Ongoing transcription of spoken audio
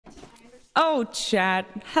Oh, chat.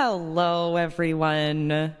 Hello,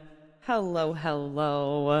 everyone. Hello,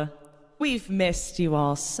 hello. We've missed you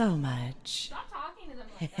all so much. Stop talking to them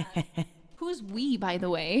like that. Who's we, by the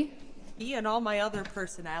way? Me and all my other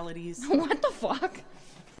personalities. What the fuck?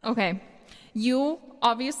 Okay. You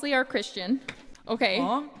obviously are Christian. Okay.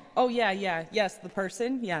 Huh? Oh, yeah. Yes, the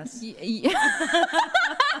person. Yes. Yeah.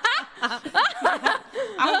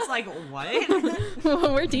 I was like, what?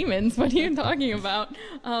 We're demons. What are you talking about?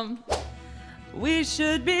 We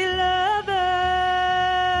should be lovers.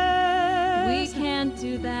 We can't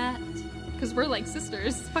do that. Because we're like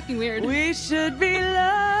sisters. It's fucking weird. We should be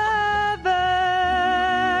lovers.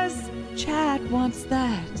 Chat wants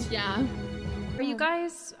that. Yeah. Are you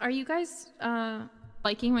guys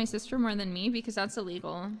liking my sister more than me? Because that's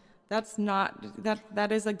illegal. That's not,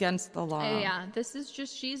 that is against the law. Yeah, this is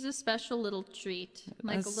just, she's a special little treat.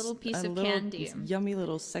 Like a little piece of candy. Yummy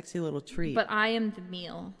little, sexy little treat. But I am the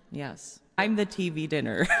meal. Yes. I'm the TV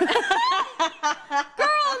dinner. Girl,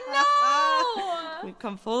 no! We've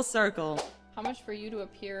come full circle. How much for you to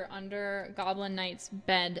appear under Goblin Knight's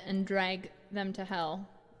bed and drag them to hell?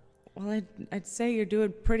 Well, I'd say you're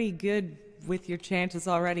doing pretty good with your chances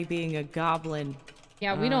already being a goblin.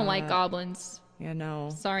 Yeah, we don't like goblins. Yeah, no.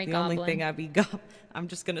 Sorry, the goblin. only thing I'd be I'm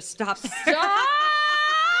just gonna stop. Stop!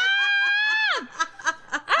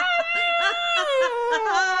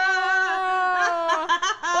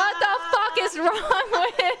 What the fuck is wrong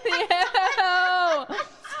with you?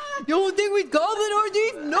 You don't think we goblin or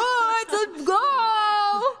these nuts? Let's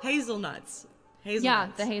go! Hazelnuts. Yeah,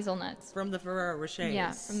 the hazelnuts. From the Ferrero Rochers.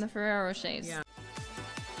 Yeah, from the Ferrero Rochers. Yeah.